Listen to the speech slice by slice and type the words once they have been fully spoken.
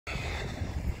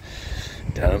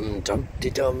Dum dum de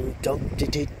dum dum de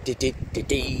de de de de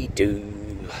de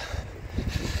do.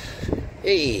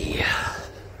 Hey,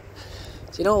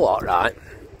 do you know what, right?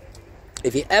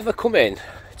 If you ever come in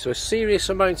to a serious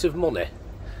amount of money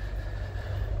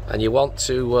and you want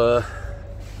to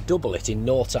double it in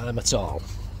no time at all,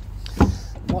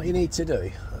 what you need to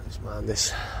do, just mind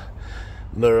this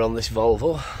mirror on this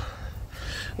Volvo,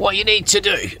 what you need to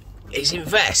do is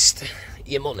invest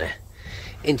your money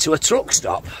into a truck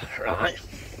stop, right?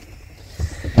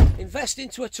 Invest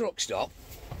into a truck stop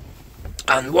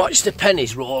and watch the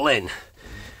pennies roll in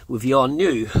with your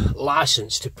new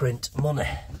license to print money.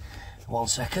 1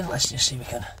 second, let's just see if we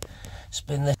can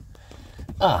spin this.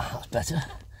 Ah, that's better.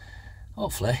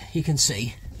 Hopefully you can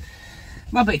see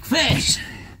my big face.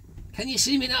 Can you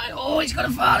see me now? Oh, it's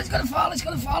gonna fall, it's gonna fall, it's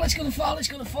gonna fall, it's gonna fall, it's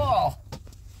gonna fall.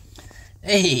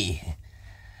 Hey,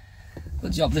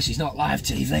 good job this is not live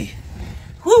TV.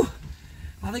 Whew,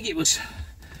 I think it was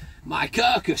my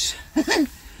carcass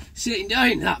sitting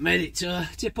down that made it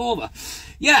tip over.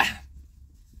 Yeah,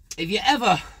 if you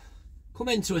ever come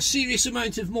into a serious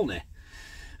amount of money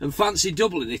and fancy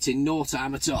doubling it in no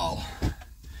time at all,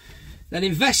 then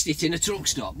invest it in a truck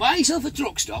stop. Buy yourself a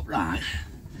truck stop, right,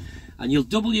 and you'll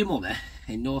double your money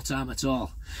in no time at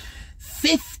all.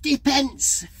 50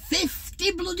 pence,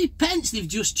 50 bloody pence they've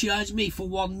just charged me for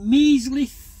one measly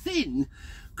thin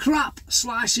crap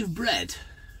slice of bread,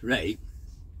 right?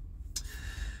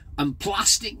 And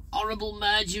plastic horrible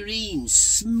margarine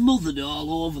smothered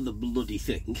all over the bloody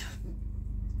thing.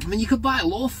 I mean, you could buy a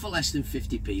loaf for less than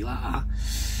 50p like that.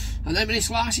 And how many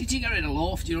slices you get in a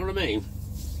loaf, do you know what I mean?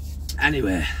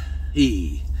 Anyway,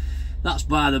 that's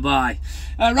by the by.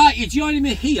 Right, you're joining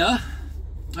me here.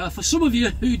 For some of you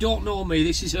who don't know me,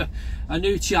 this is a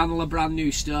new channel, a brand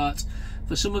new start.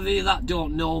 For some of you that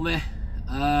don't know me,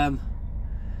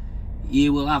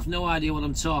 you will have no idea what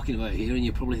I'm talking about here, and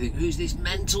you probably think, who's this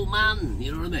mental man?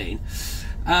 You know what I mean?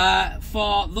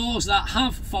 For those that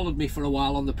have followed me for a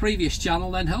while on the previous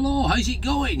channel, then hello, how's it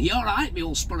going? You alright, me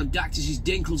old sporadactyls,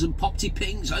 dinkles and popty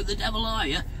pings? How the devil are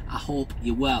you? I hope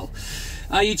you're well.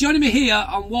 You're joining me here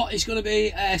on what is going to be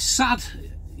a sad,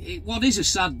 what is a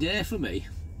sad day for me.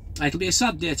 It'll be a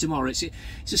sad day tomorrow. It's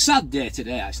a sad day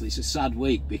today, actually. It's a sad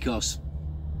week because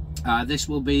this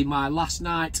will be my last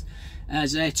night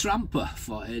as a tramper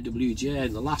for HGV,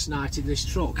 and the last night in this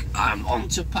truck. I'm on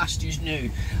to pastures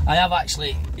new. I have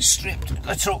actually stripped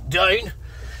the truck down.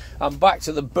 I'm back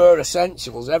to the bare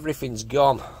essentials. Everything's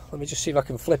gone. Let me just see if I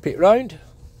can flip it round.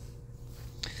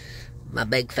 My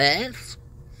big face.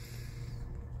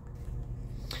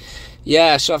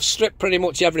 Yeah, so I've stripped pretty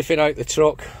much everything out the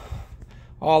truck.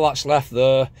 All that's left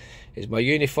there is my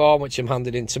uniform, which I'm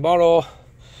handing in tomorrow,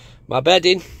 my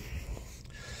bedding,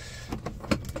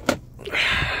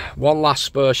 one last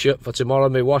spare shirt for tomorrow,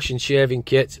 my wash and shaving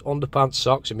kit, underpants,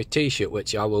 socks, and my t-shirt,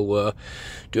 which I will wear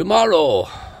tomorrow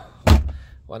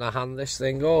when I hand this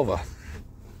thing over.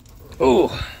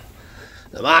 Oh,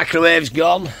 the microwave's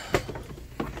gone,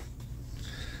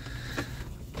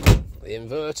 the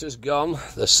inverter's gone,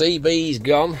 the CB's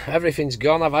gone, everything's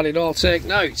gone. I've had it all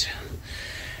taken out.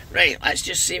 Right, let's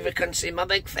just see if we can see my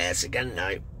big face again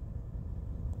now.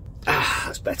 Ah,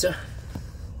 that's better.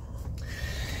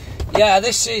 Yeah,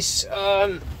 this is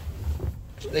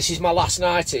my last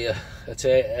night here at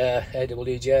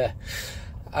HGV.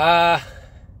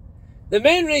 The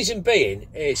main reason being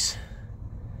is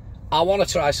I want to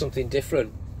try something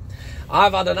different.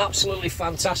 I've had an absolutely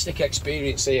fantastic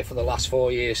experience here for the last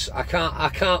 4 years. I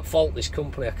can't fault this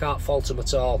company. I can't fault them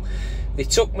at all. They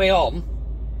took me on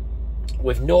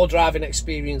with no driving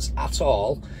experience at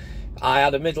all. I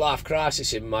had a midlife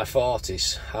crisis in my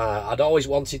 40s. I'd always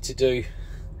wanted to do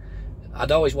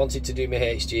my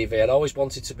HGV. I'd always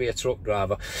wanted to be a truck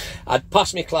driver. I'd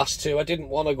passed my class 2. I didn't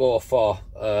want to go for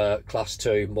class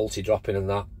 2 multi-dropping and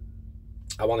that.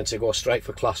 I wanted to go straight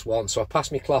for class 1. So I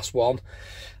passed my class 1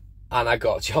 and I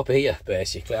got a job here,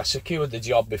 basically. I secured the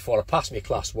job before I passed my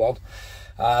class 1.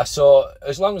 So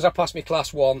as long as I passed my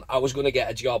class 1, I was going to get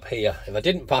a job here. If I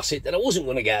didn't pass it, then I wasn't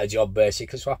going to get a job,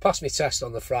 basically. So I passed my test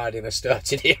on the Friday and I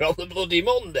started here on the bloody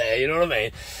Monday, you know what I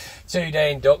mean?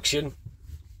 2-day induction,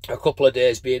 a couple of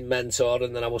days being mentored,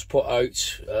 and then I was put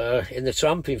out in the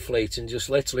tramping fleet and just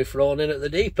literally thrown in at the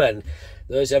deep end.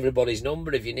 There's everybody's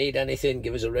number. If you need anything,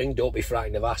 give us a ring. Don't be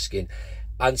frightened of asking.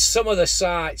 And some of the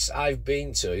sites I've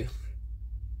been to,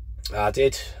 I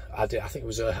think it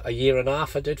was a year and a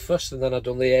half I did first, and then I'd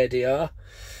done the ADR.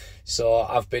 So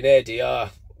I've been ADR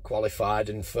qualified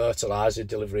and fertiliser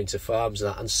delivering to farms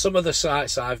and that. And some of the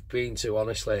sites I've been to,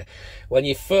 honestly, when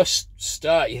you first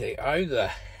start, you think, how the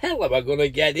hell am I going to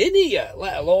get in here?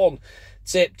 Let alone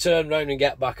tip, turn round and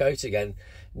get back out again.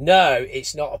 No,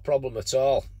 it's not a problem at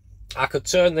all. I could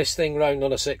turn this thing round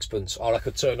on a sixpence, or I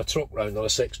could turn a truck round on a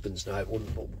sixpence now. It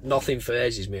wouldn't, nothing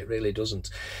phases me, it really doesn't.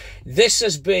 This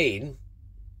has been,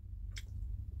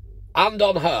 hand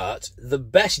on heart, the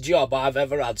best job I've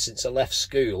ever had since I left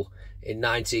school in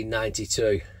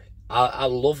 1992. I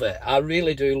love it. I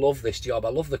really do love this job. I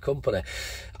love the company.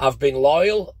 I've been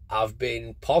loyal. I've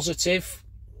been positive.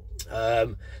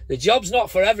 The job's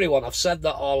not for everyone. I've said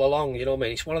that all along, you know what I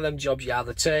mean? It's one of them jobs you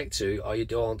either take to or you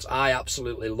don't. I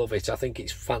absolutely love it. I think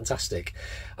it's fantastic.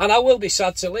 And I will be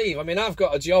sad to leave. I mean, I've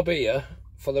got a job here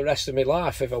for the rest of my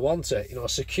life if I want it. You know, a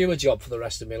secure job for the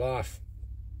rest of my life.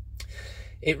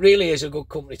 It really is a good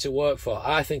company to work for.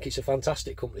 I think it's a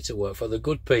fantastic company to work for. They're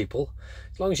good people.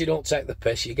 As long as you don't take the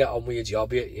piss, you get on with your job,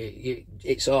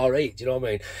 it's all right, do you know what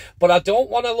I mean? But I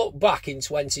don't want to look back in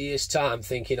 20 years' time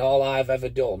thinking all I've ever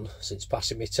done since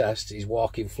passing my test is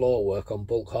walking floor work on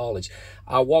bulk haulage.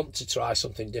 I want to try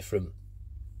something different.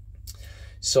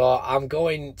 So I'm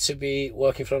going to be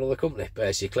working for another company,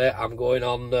 basically. I'm going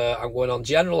on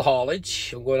general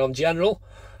haulage. I'm going on general.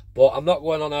 But I'm not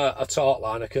going on a taut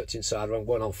line, a cutting sider. I'm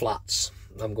going on flats.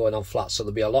 I'm going on flats. So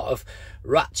there'll be a lot of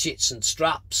ratchets and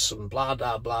straps and blah,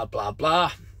 blah, blah, blah,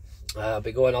 blah. I'll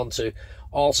be going on to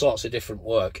all sorts of different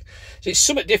work. So it's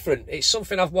something different. It's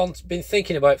something I've been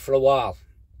thinking about for a while.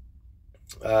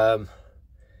 Yeah,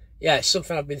 it's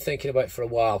something I've been thinking about for a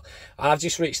while. And I've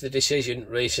just reached the decision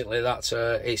recently that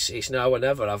it's now or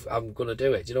never. I'm going to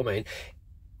do it. Do you know what I mean?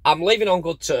 I'm leaving on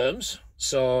good terms.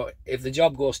 So if the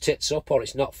job goes tits up or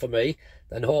it's not for me,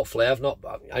 then hopefully I've not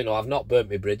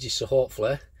burnt my bridges. So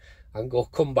hopefully I can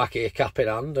come back here cap in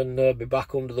hand and be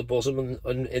back under the bosom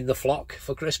and in the flock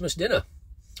for Christmas dinner.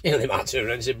 You know, they might turn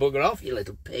around and say, bugger off, you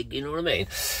little pig, you know what I mean?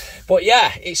 But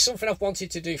yeah, it's something I've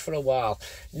wanted to do for a while.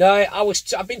 Now,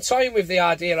 I've been toying with the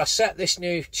idea. I set this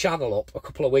new channel up a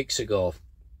couple of weeks ago.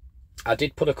 I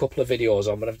did put a couple of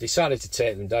videos on, but I've decided to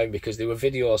take them down because they were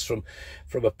videos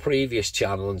from a previous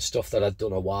channel and stuff that I'd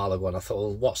done a while ago, and I thought,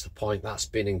 well, what's the point? That's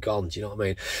been and gone, do you know what I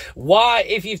mean? Why,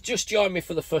 if you've just joined me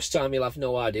for the first time, you'll have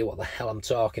no idea what the hell I'm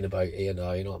talking about here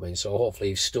now, you know what I mean? So hopefully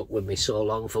you've stuck with me so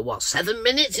long for, what, 7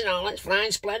 minutes, you know, let's fly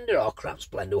in Splendour or crap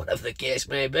Splendour, whatever the case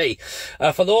may be.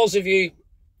 For those of you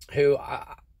who,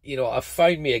 you know, have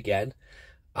found me again,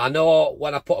 I know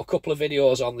when I put a couple of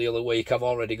videos on the other week, I've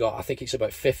already got, I think it's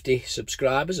about 50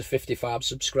 subscribers or 55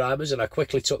 subscribers, and I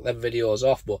quickly took them videos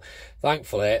off, but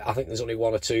thankfully, I think there's only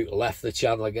 1 or 2 left the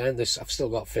channel again. I've still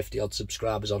got 50 odd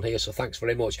subscribers on here, so thanks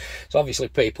very much. It's obviously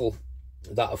people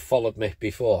that have followed me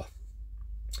before.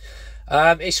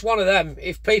 It's one of them.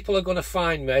 If people are going to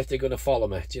find me, they're going to follow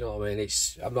me. Do you know what I mean?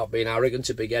 I'm not being arrogant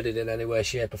to big-headed in any way,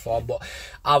 shape or form, but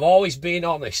I've always been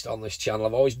honest on this channel.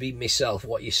 I've always been myself.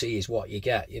 What you see is what you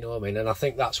get, you know what I mean? And I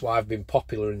think that's why I've been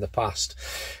popular in the past.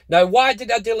 Now, why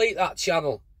did I delete that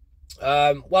channel?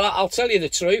 Well, I'll tell you the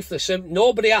truth.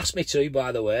 Nobody asked me to,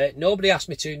 by the way. Nobody asked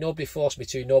me to. Nobody forced me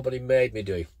to. Nobody made me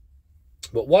do.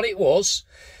 But what it was...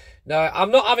 Now, I'm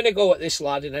not having a go at this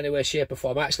lad in any way, shape or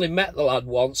form. I actually met the lad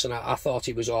once and I thought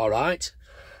he was all right.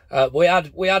 We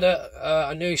had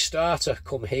a new starter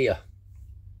come here.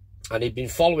 And he'd been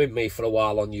following me for a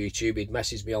while on YouTube. He'd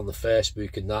messaged me on the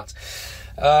Facebook and that.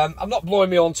 I'm not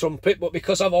blowing my own trumpet, but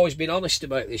because I've always been honest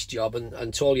about this job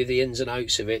and told you the ins and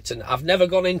outs of it, and I've never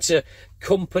gone into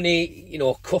company, you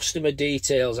know, customer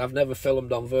details. I've never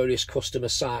filmed on various customer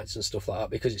sites and stuff like that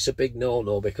because it's a big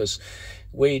no-no, because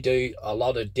we do a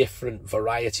lot of different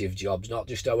variety of jobs, not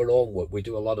just our own work. We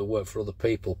do a lot of work for other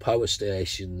people, power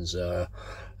stations,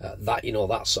 that, you know,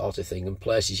 that sort of thing, and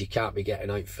places you can't be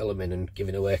getting out filming and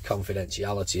giving away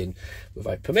confidentiality and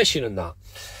without permission and that.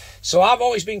 So I've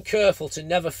always been careful to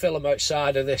never film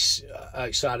outside of this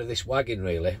wagon,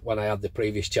 really. When I had the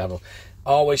previous channel, I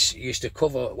always used to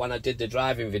cover, when I did the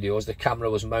driving videos, the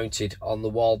camera was mounted on the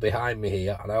wall behind me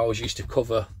here, and I always used to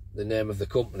cover the name of the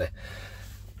company,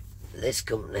 this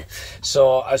company,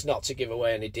 so as not to give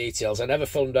away any details. I never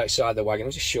filmed outside the wagon. I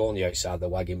was just showing you outside the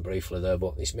wagon briefly there,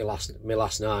 but it's my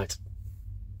last night.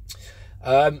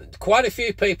 Quite a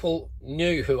few people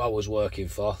knew who I was working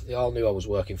for. They all knew I was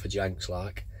working for Jenks,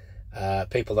 like.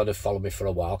 People that have followed me for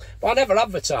a while, but I never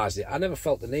advertised it. I never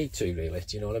felt the need to, really.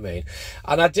 Do you know what I mean?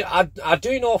 And I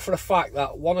do know for a fact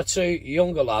that 1 or 2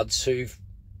 younger lads who've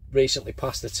recently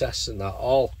passed the tests and that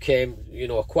all came, you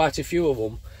know, quite a few of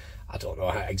them. I don't know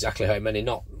exactly how many,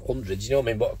 not hundreds, you know what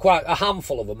I mean, but quite a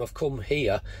handful of them have come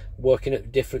here working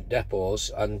at different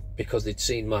depots, and because they'd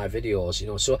seen my videos, you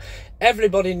know. So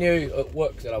everybody knew at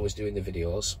work that I was doing the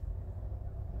videos,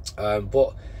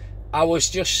 but I was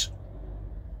just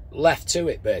left to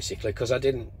it, basically, because I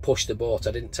didn't push the boat,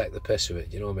 I didn't take the piss with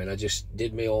it, you know what I mean? I just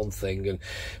did my own thing, and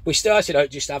we started out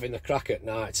just having the crack at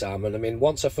night time. And I mean,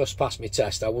 once I first passed my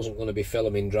test, I wasn't going to be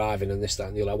filming driving and this, that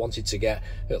and the other. I wanted to get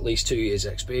at least 2 years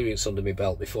experience under my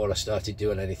belt before I started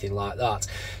doing anything like that.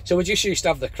 So we just used to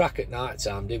have the crack at night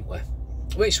time, didn't we?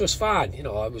 Which was fine, you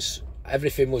know.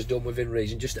 Everything was done within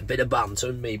reason, just a bit of banter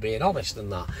and me being honest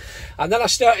and that. And then I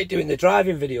started doing the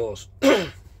driving videos.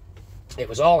 It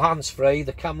was all hands-free,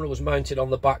 the camera was mounted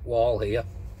on the back wall here,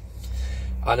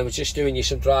 and I was just doing you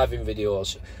some driving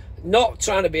videos. Not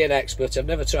trying to be an expert, I've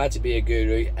never tried to be a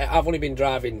guru. I've only been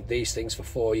driving these things for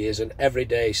 4 years, and every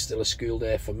day is still a school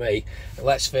day for me. And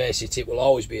let's face it, it will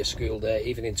always be a school day,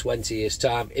 even in 20 years'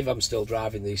 time. If I'm still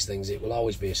driving these things, it will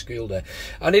always be a school day.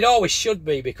 And it always should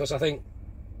be, because I think,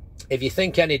 if you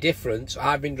think any different,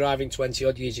 I've been driving 20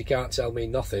 odd years, you can't tell me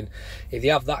nothing. If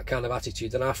you have that kind of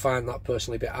attitude, then I find that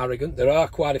personally a bit arrogant. There are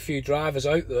quite a few drivers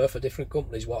out there for different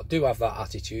companies what do have that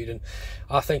attitude, and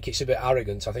I think it's a bit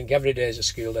arrogant. I think every day is a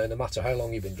school day, no matter how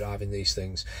long you've been driving these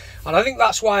things. And I think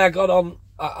that's why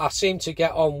I seem to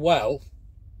get on well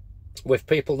with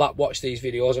people that watch these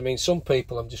videos. I mean, some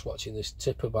people, I'm just watching this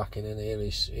tipper back in here,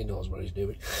 he knows what he's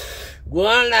doing. Go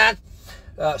on, lad.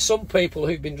 Some people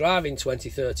who've been driving 20,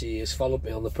 30 years followed me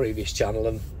on the previous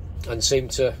channel and seem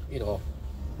to, you know,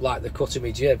 like the cut of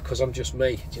me jib, because I'm just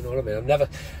me. Do you know what I mean? I've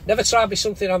never tried to be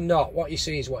something I'm not. What you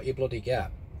see is what you bloody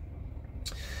get.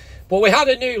 But we had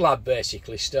a new lad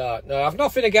basically start. Now, I've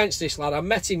nothing against this lad. I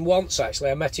met him once,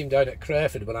 actually. I met him down at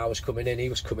Crayford when I was coming in. He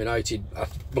was coming out. I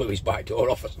blew his back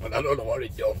door off or something. I don't know what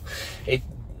he'd done. He'd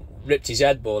ripped his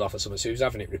headboard off or something, so he was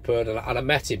having it repaired, and I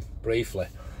met him briefly.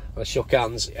 I shook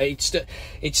hands. He'd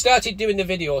started doing the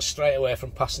videos straight away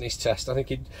from passing his test. I think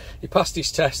he passed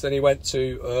his test, then he went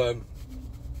to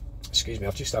excuse me,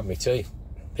 I've just had my tea.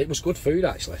 It was good food,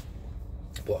 actually.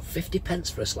 But 50 pence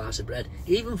for a slice of bread.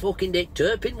 Even fucking Dick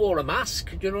Turpin wore a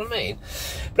mask. Do you know what I mean?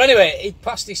 But anyway, he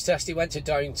passed his test. He went to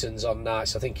Downton's on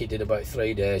nights. I think he did about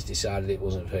 3 days, decided it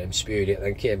wasn't for him, spewed it,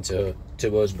 then came to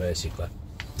us, basically.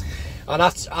 And I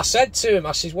said to him,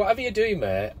 I says, whatever you do,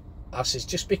 mate, I says,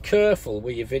 just be careful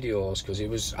with your videos, because he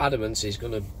was adamant he's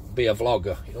going to be a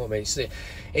vlogger. You know what I mean?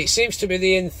 It seems to be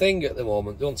the in thing at the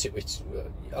moment, don't it, with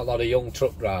a lot of young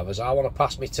truck drivers. I want to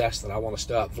pass my test and I want to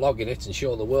start vlogging it and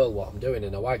show the world what I'm doing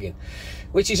in a wagon.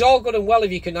 Which is all good and well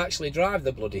if you can actually drive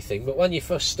the bloody thing, but when you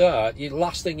first start, the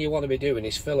last thing you want to be doing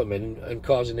is filming and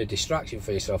causing a distraction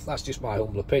for yourself. That's just my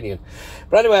humble opinion.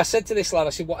 But anyway, I said to this lad, I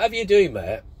said, whatever you do,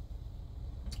 mate,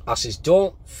 I says,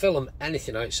 don't film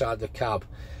anything outside the cab.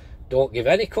 Don't give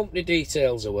any company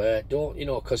details away. Don't, you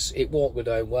know, because it won't go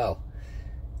down well.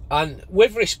 And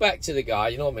with respect to the guy,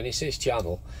 you know what I mean, it's his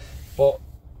channel, but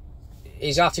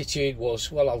his attitude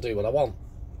was, well, I'll do what I want.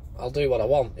 I'll do what I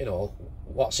want, you know.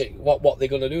 What they're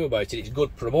going to do about it? It's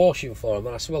good promotion for them.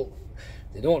 And I said, well,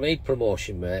 they don't need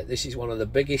promotion, mate. This is one of the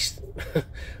biggest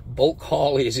bulk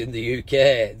hauliers in the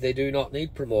UK. They do not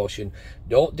need promotion.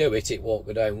 Don't do it, it won't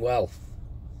go down well.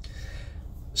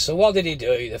 So what did he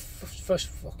do? The first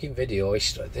fucking video,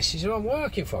 this is who I'm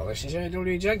working for, this is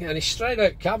AW Jenkins, and he's straight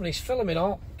out cab and he's filming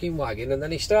a fucking wagon, and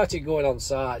then he started going on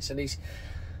sites, and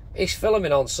he's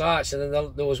filming on sites, and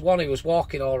then there was one who was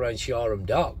walking all around Shoreham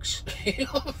Docks, you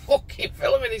know, fucking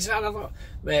filming his hand. I thought,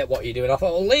 mate, what are you doing? I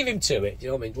thought, well, leave him to it, you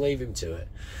know what I mean, leave him to it.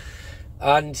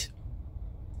 And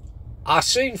I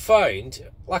soon found,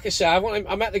 like I say,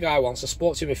 I met the guy once, I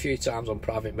spoke to him a few times on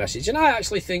private message, and I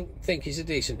actually think he's a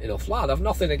decent enough lad. I've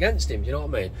nothing against him, do you know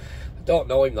what I mean? I don't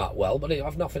know him that well, but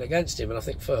I've nothing against him, and I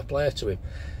think fair play to him.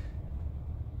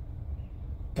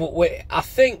 But I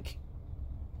think,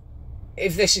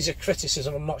 if this is a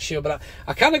criticism, I'm not sure, but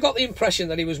I kind of got the impression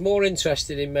that he was more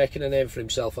interested in making a name for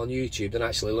himself on YouTube than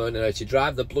actually learning how to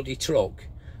drive the bloody truck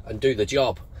and do the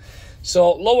job.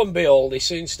 So lo and behold, he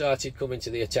soon started coming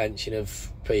to the attention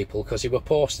of people, because he were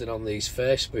posting on these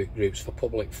Facebook groups for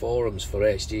public forums for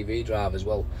HGV drivers.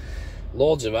 Well,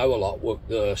 loads of our lot worked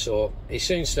there, so he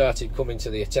soon started coming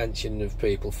to the attention of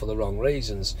people for the wrong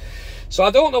reasons. So I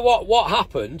don't know what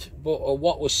happened, or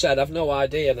what was said. I've no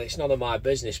idea, and it's none of my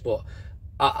business, but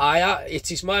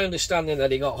it is my understanding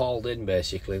that he got hauled in,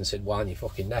 basically, and said, wind your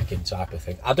fucking neck in, type of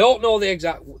thing. I don't know the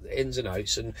exact ins and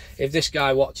outs, and if this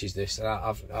guy watches this, then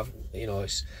I've you know, I'm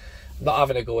not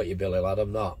having a go at you, Billy, lad,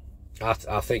 I'm not.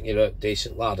 I think you're a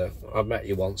decent lad. I've met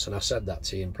you once, and I said that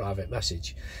to you in private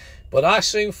message. But I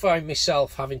soon found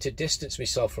myself having to distance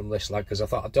myself from this lad, because I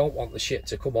thought, I don't want the shit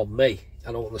to come on me.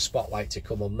 I don't want the spotlight to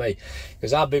come on me,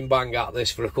 because I've been bang at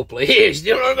this for a couple of years, do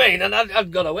you know what I mean? And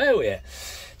I've got away with it.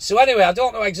 So anyway, I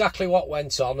don't know exactly what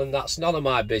went on, and that's none of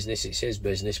my business, it's his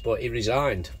business, but he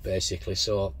resigned, basically.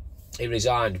 So he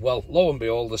resigned. Well, lo and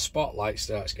behold, the spotlight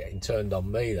starts getting turned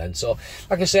on me then. So,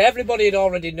 like I say, everybody had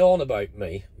already known about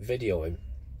me videoing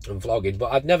and vlogging,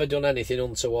 but I'd never done anything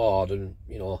untoward and,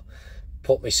 you know,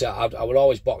 put myself, I would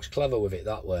always box clever with it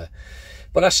that way.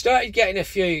 But I started getting a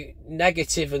few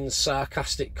negative and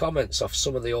sarcastic comments off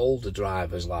some of the older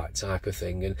drivers, like, type of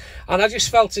thing. And I just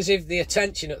felt as if the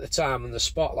attention at the time and the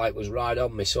spotlight was right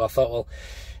on me. So I thought, well,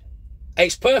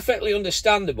 it's perfectly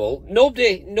understandable.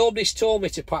 Nobody's told me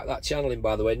to pack that channel in,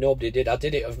 by the way. Nobody did. I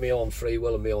did it of my own free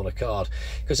will and my own accord,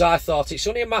 because I thought it's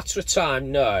only a matter of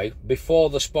time now before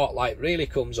the spotlight really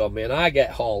comes on me and I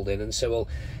get hauled in and say, well,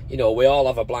 you know, we all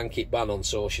have a blanket ban on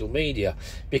social media,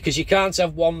 because you can't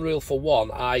have one rule for one,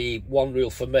 i.e. one rule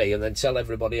for me, and then tell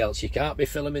everybody else you can't be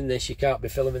filming this, you can't be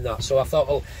filming that. So I thought,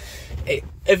 well,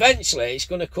 eventually it's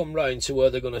going to come round to where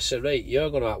they're going to say, right, you're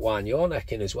going to wind your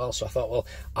neck in as well. So I thought, well,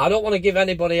 I don't want to give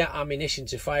anybody ammunition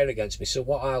to fire against me, so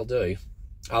what I'll do,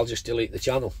 I'll just delete the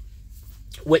channel,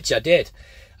 which I did.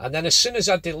 And then as soon as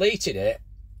I deleted it,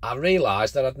 I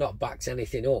realised that I'd not backed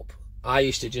anything up. I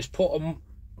used to just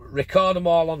record them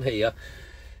all on here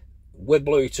with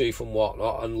Bluetooth and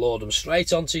whatnot and load them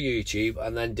straight onto YouTube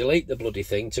and then delete the bloody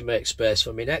thing to make space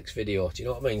for my next video. Do you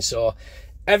know what I mean? So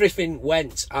everything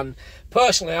went, and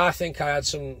personally I think I had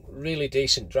some really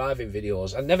decent driving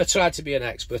videos. I never tried to be an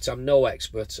expert. I'm no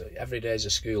expert. Every day's a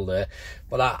school day,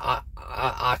 but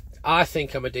I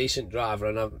think I'm a decent driver,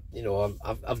 and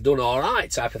I've done all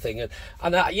right, type of thing.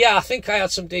 And yeah, I think I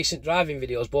had some decent driving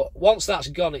videos, but once that's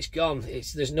gone, it's gone.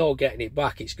 There's no getting it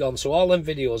back. It's gone. So all them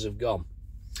videos have gone.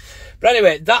 But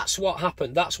anyway, that's what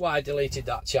happened. That's why I deleted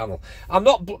that channel. I'm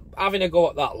not having a go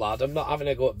at that lad. I'm not having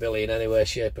a go at Billy in any way,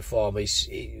 shape or form. He's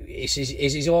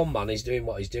his own man. He's doing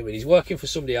what he's doing. He's working for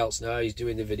somebody else now. He's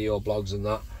doing the video blogs and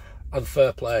that. And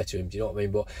fair play to him, do you know what I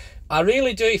mean? But I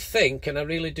really do think, and I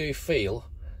really do feel,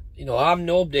 you know, I'm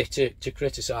nobody to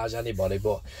criticise anybody,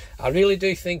 but I really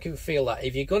do think and feel that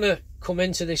if you're going to come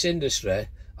into this industry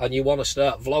and you want to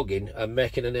start vlogging and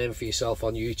making a name for yourself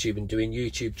on YouTube and doing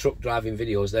YouTube truck driving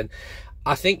videos, then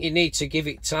I think you need to give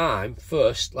it time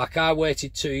first. Like, I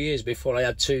waited 2 years before I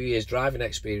had 2 years driving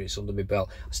experience under my belt.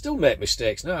 I still make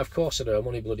mistakes now, of course I do, I'm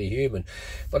only bloody human.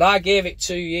 But I gave it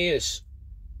 2 years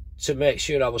to make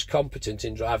sure I was competent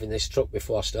in driving this truck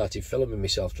before I started filming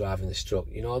myself driving this truck,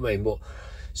 you know what I mean? But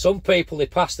some people, they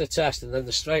pass the test and then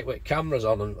they're straight with cameras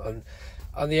on,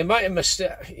 and the amount of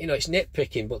mistakes, you know, it's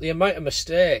nitpicking, but the amount of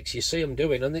mistakes you see them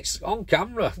doing, and it's on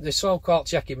camera, they're so-called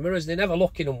checking mirrors, they never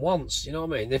look in them once, you know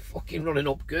what I mean? They're fucking running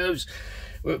up curves.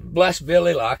 Bless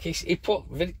Billy, like, he put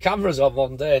cameras on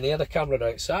one day and he had a camera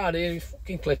outside, he was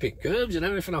fucking clipping curves and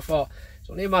everything. I thought, it's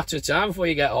only a matter of time before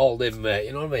you get hauled in, mate,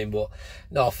 you know what I mean? But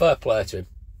no, fair play to him.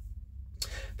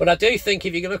 But I do think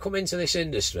if you're going to come into this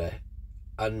industry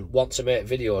and want to make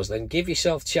videos, then give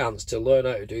yourself a chance to learn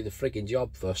how to do the frigging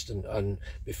job first, and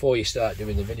before you start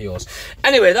doing the videos.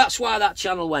 Anyway, that's why that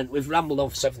channel went. We've rambled on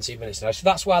for 17 minutes now, so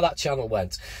that's why that channel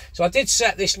went. So I did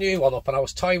set this new one up, and I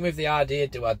was toying with the idea,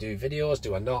 do I do videos,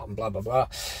 do I not, and blah blah blah.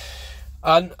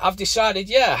 And I've decided,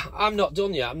 yeah, I'm not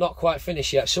done yet, I'm not quite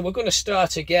finished yet, so we're going to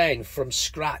start again from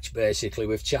scratch, basically,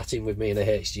 with chatting with me in a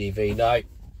HGV. Now,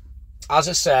 as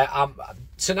I say,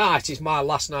 tonight is my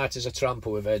last night as a tramper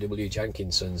with AW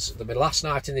Jenkinson's. My last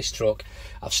night in this truck.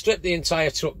 I've stripped the entire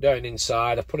truck down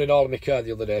inside. I put it all in my car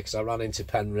the other day because I ran into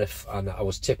Penrith and I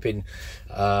was tipping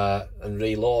and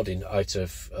reloading out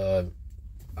of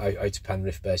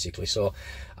Penrith, basically. So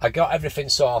I got everything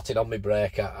sorted on my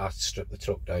brake. I stripped the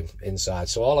truck down inside.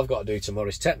 So all I've got to do tomorrow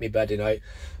is take my bedding out,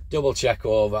 double check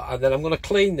over, and then I'm going to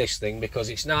clean this thing because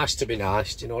it's nice to be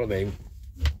nice. Do you know what I mean?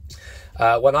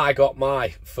 When I got my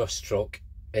first truck,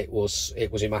 it was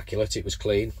immaculate, it was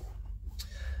clean.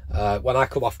 When I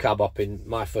come off cab hopping,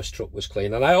 my first truck was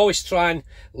clean, and I always try and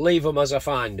leave them as I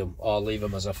find them, or leave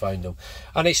them as I found them.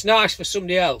 And it's nice for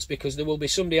somebody else, because there will be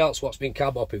somebody else what's been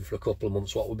cab hopping for a couple of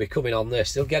months what will be coming on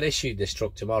this. They'll get issued this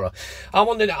truck tomorrow. I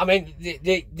wondered, I mean,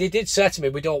 they did say to me,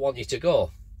 we don't want you to go.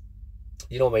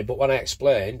 You know what I mean? But when I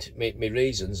explained my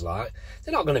reasons, like,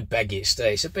 they're not going to beg it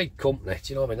stay. It's a big company,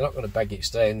 do you know what I mean? They're not going to beg it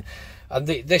stay. And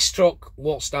this truck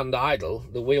won't stand idle.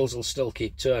 The wheels will still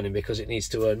keep turning because it needs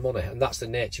to earn money. And that's the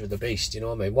nature of the beast, you know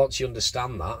what I mean? Once you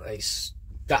understand that,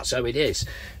 that's how it is.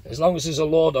 As long as there's a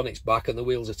load on its back and the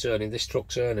wheels are turning, this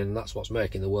truck's earning, and that's what's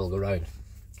making the world go round.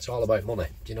 It's all about money,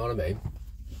 do you know what I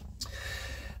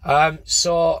mean?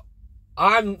 So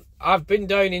I've been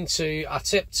down into, I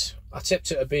tipped I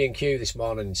tipped at a B&Q this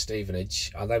morning in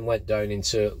Stevenage. I then went down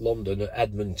into London at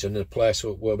Edmonton, a place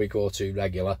where we go to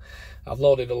regular. I've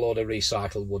loaded a load of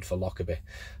recycled wood for Lockerbie.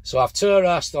 So I've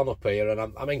tour-arsed on up here, and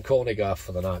I'm in Cornigarth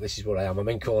for the night. This is where I am. I'm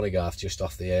in Cornigarth, just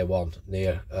off the A1,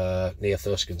 near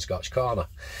Thursk and Scotch Corner.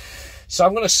 So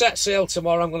I'm going to set sail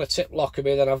tomorrow. I'm going to tip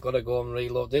Lockerbie, then I've got to go and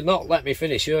reload. They'll not let me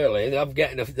finish early. They're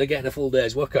getting a full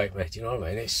day's work out of me. Do you know what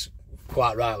I mean? It's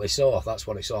quite rightly so. That's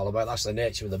what it's all about. That's the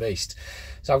nature of the beast.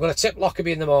 So I'm going to tip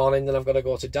Lockerbie in the morning, then I've got to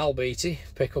go to Dalbeatty,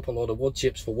 pick up a load of wood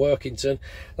chips for Workington.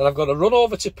 Then I've got to run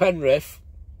over to Penrith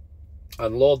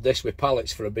and load this with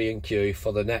pallets for a B&Q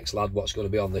for the next lad what's going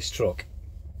to be on this truck.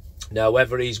 Now,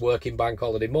 whether he's working bank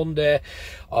holiday Monday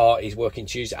or he's working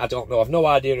Tuesday, I don't know. I've no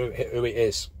idea who it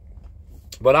is.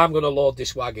 But I'm going to load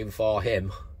this wagon for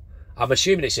him. I'm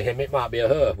assuming it's a him, it might be a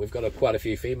her. We've got quite a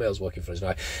few females working for us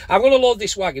now. I'm going to load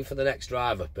this wagon for the next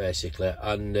driver, basically.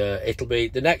 And it'll be,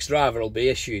 the next driver will be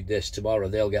issued this tomorrow.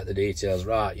 They'll get the details.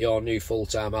 Right, your new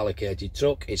full-time allocated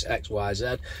truck is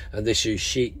XYZ. And this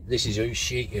is whose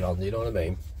sheet you're on, you know what I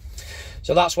mean?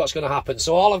 So that's what's going to happen.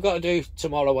 So all I've got to do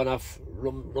tomorrow when I've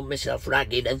run myself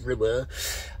ragged everywhere,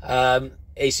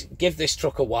 is give this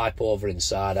truck a wipe over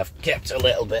inside. I've kept a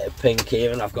little bit of pink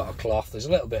here and I've got a cloth. There's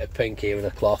a little bit of pink here and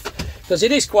a cloth, because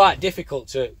it is quite difficult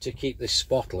to keep this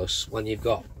spotless when you've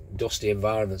got dusty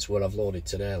environments where I've loaded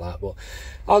today like. But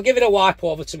I'll give it a wipe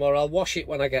over tomorrow. I'll wash it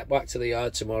when I get back to the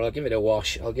yard tomorrow. I'll give it a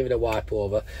wash, I'll give it a wipe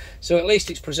over, so at least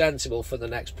it's presentable for the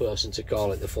next person to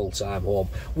call it the full-time home.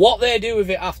 What they do with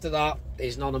it after that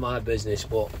is none of my business,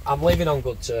 but I'm leaving on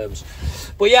good terms.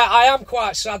 But yeah, I am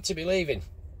quite sad to be leaving.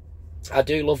 I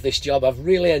do love this job. I've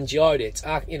really enjoyed it.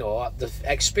 You know, the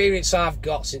experience I've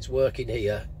got since working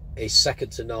here is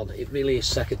second to none. It really is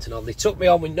second to none. They took me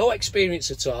on with no experience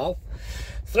at all,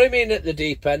 threw me in at the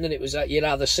deep end, and it was that you'd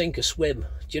either sink or swim.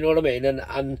 Do you know what I mean?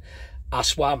 And I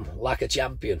swam like a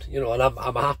champion, you know, and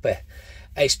I'm happy.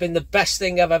 It's been the best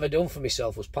thing I've ever done for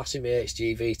myself, was passing my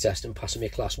HGV test and passing my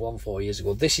class 1 4 years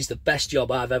ago. This is the best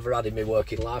job I've ever had in my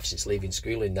working life since leaving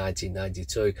school in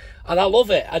 1992. And I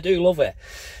love it. I do love it.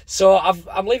 So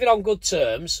I'm leaving on good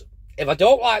terms. If I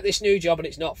don't like this new job and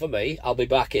it's not for me, I'll be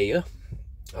back here.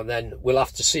 And then we'll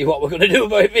have to see what we're going to do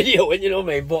about videoing, you know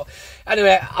what I mean? But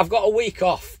anyway, I've got a week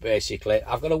off, basically.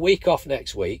 I've got a week off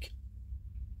next week.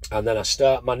 And then I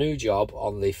start my new job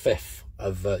on the 5th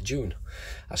of June.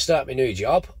 I start my new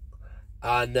job,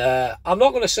 and I'm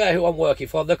not going to say who I'm working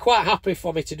for. They're quite happy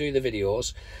for me to do the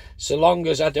videos, so long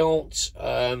as I don't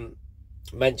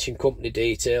mention company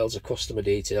details or customer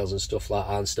details and stuff like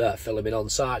that, and start filming on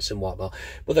sites and whatnot.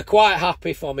 But they're quite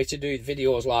happy for me to do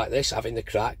videos like this, having the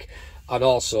crack, and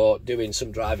also doing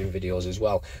some driving videos as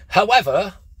well.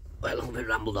 However, well, I've been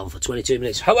rambled on for 22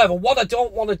 minutes. However, what I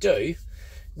don't want to do,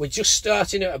 we're just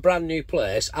starting at a brand new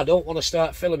place. I don't want to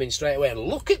start filming straight away and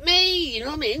look at me, you know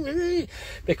what I mean?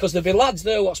 Because there'll be lads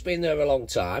there what's been there a long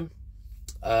time.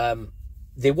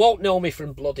 They won't know me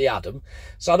from bloody Adam.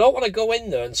 So I don't want to go in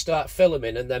there and start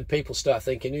filming and then people start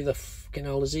thinking, who the fucking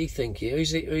hell does he think he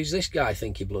is? Who's this guy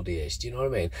think he bloody is? Do you know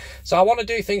what I mean? So I want to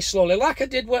do things slowly, like I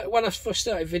did when I first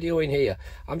started videoing here.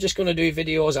 I'm just going to do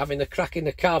videos having the crack in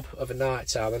the cab of a night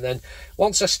time, and then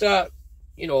once I start,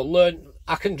 you know, learn.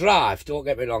 I can drive, don't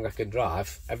get me wrong, I can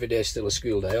drive. Every day is still a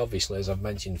school day, obviously, as I've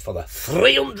mentioned for the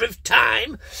 300th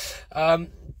time.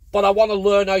 But I want to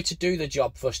learn how to do the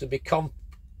job first and become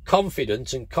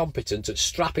confident and competent at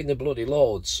strapping the bloody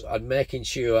loads and making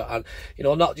sure, and, you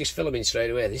know, not just filming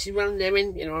straight away. This is what I'm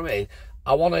doing, you know what I mean?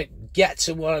 I want to get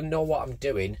to where I know what I'm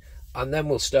doing, and then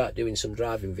we'll start doing some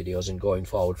driving videos and going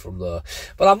forward from there.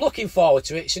 But I'm looking forward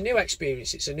to it. It's a new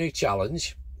experience, it's a new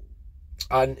challenge,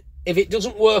 and if it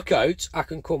doesn't work out, I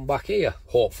can come back here,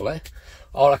 hopefully,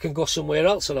 or I can go somewhere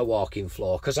else on a walking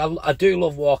floor, because I do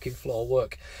love walking floor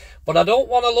work. But I don't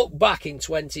want to look back in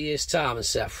 20 years' time and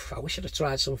say, I wish I'd have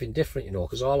tried something different, you know,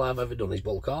 because all I've ever done is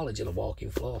bulk haulage on a walking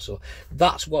floor. So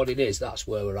that's what it is. That's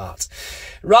where we're at.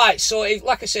 Right, so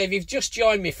like I say, if you've just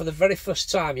joined me for the very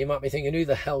first time, you might be thinking, who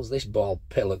the hell's this bald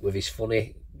pillock with his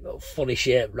funny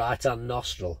shaped right-hand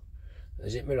nostril?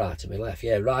 Is it my right or my left?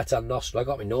 Yeah, right-hand nostril. I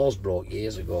got my nose broke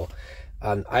years ago,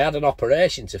 and I had an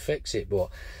operation to fix it, but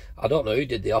I don't know who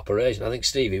did the operation. I think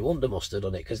Stevie Wonder must have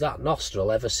done it, because that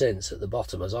nostril ever since at the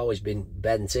bottom has always been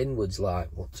bent inwards like.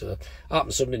 But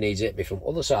happens somebody needs to hit me from the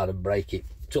other side and break it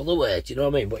to the way, do you know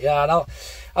what I mean? But yeah, I had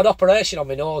an operation on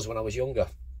my nose when I was younger.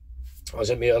 I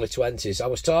was in my early 20s. I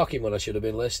was talking when I should have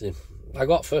been listening. I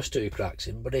got first 2 cracks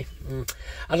in, buddy.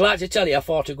 I'd like to tell you I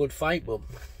fought a good fight, but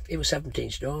it was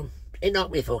 17 stone. It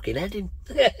knocked me fucking head in.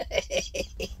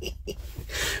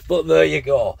 But there you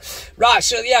go. Right,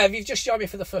 so yeah, if you've just joined me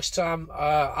for the first time,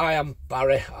 I am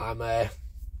Barry. I'm a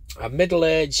a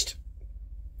middle-aged,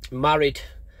 married,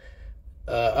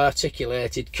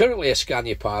 articulated, currently a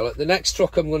Scania pilot. The next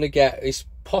truck I'm going to get is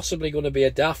possibly going to be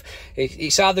a DAF.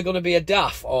 It's either going to be a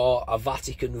DAF or a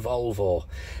Vatican Volvo.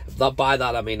 By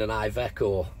that I mean an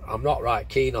Iveco. I'm not right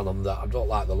keen on them. That I don't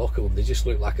like the look of them. They just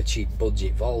look like a cheap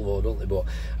budget Volvo, don't they? But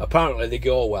apparently they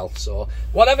go well. So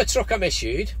whatever truck I'm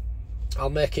issued, I'll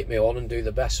make it my own and do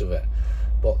the best of it.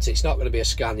 But it's not going to be a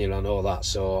Scania, I know that.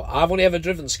 So I've only ever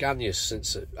driven Scanias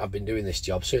since I've been doing this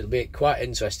job, so it'll be quite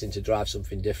interesting to drive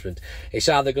something different. It's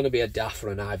either going to be a DAF or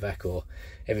an Iveco.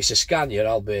 If it's a Scania,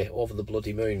 I'll be over the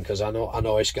bloody moon, because I know how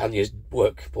Scanias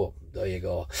work. But there you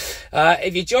go.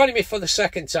 If you're joining me for the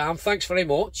second time, thanks very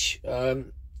much.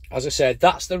 As I said,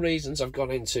 that's the reasons I've gone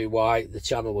into why the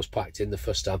channel was packed in the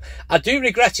first time. I do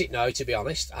regret it now, to be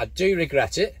honest. I do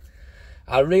regret it.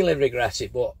 I really regret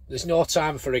it, but there's no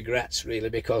time for regrets, really,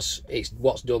 because it's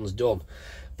what's done's done.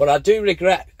 But I do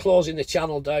regret closing the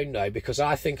channel down now, because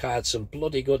I think I had some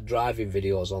bloody good driving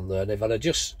videos on there, and if I'd have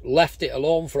just left it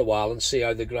alone for a while and see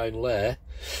how the ground lay,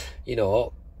 you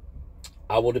know,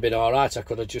 I would have been alright. I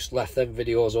could have just left them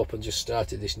videos up and just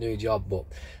started this new job, but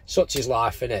such is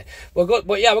life, innit?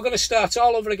 But yeah, we're going to start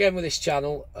all over again with this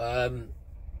channel.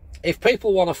 If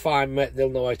people want to find me,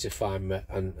 they'll know how to find me,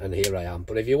 and here I am.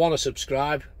 But if you want to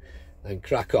subscribe, then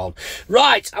crack on.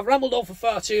 Right, I've rambled on for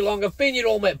far too long. I've been your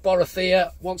old mate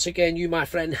Borothea. Once again, you, my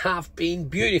friend, have been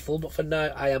beautiful, but for now,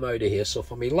 I am out of here. So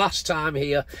for me last time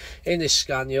here in this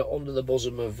Scania under the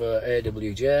bosom of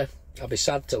AWJ, I'll be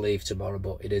sad to leave tomorrow,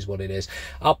 but it is what it is.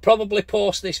 I'll probably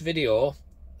post this video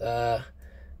on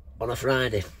a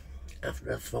Friday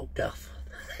after I've smoked off.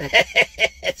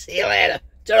 See you later.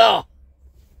 Ta-ra!